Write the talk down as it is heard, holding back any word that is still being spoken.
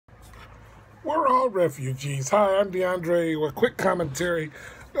We're all refugees. Hi, I'm DeAndre. A quick commentary.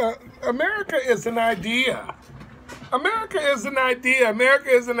 America is an idea. America is an idea. America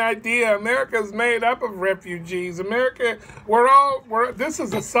is an idea. America is made up of refugees. America, this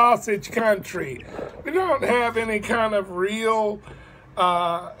is a sausage country. We don't have any kind of real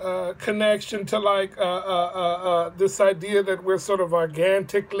connection to this idea that we're sort of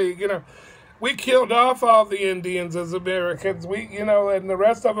organically, we killed off all the Indians as Americans. And the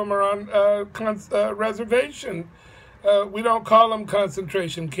rest of them are on reservation. We don't call them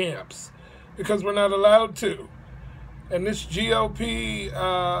concentration camps because we're not allowed to. And this GOP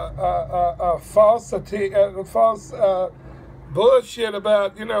false bullshit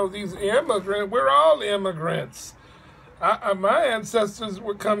about these immigrants. We're all immigrants. My ancestors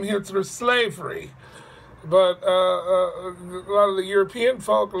would come here through slavery. But a lot of the European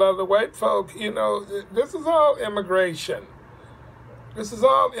folk, a lot of the white folk, this is all immigration. This is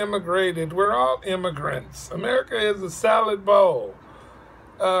all immigrated. We're all immigrants. America is a salad bowl.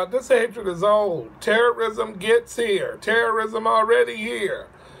 This hatred is old. Terrorism gets here. Terrorism already here.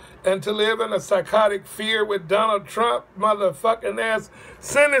 And to live in a psychotic fear with Donald Trump, motherfucking ass,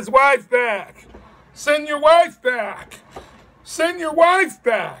 send his wife back. Send your wife back. Send your wife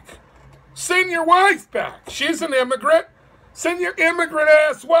back. Send your wife back. She's an immigrant. Send your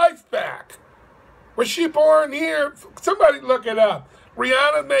immigrant-ass wife back. Was she born here? Somebody look it up.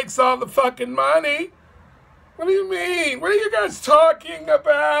 Rihanna makes all the fucking money. What do you mean? What are you guys talking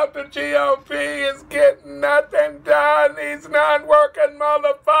about? The GOP is getting nothing done. These non-working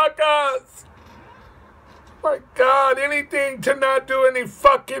motherfuckers. My God, anything to not do any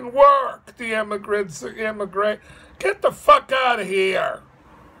fucking work. The immigrants immigrate. Get the fuck out of here.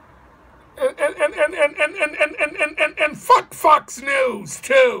 And fuck Fox News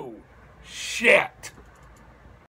too. Shit.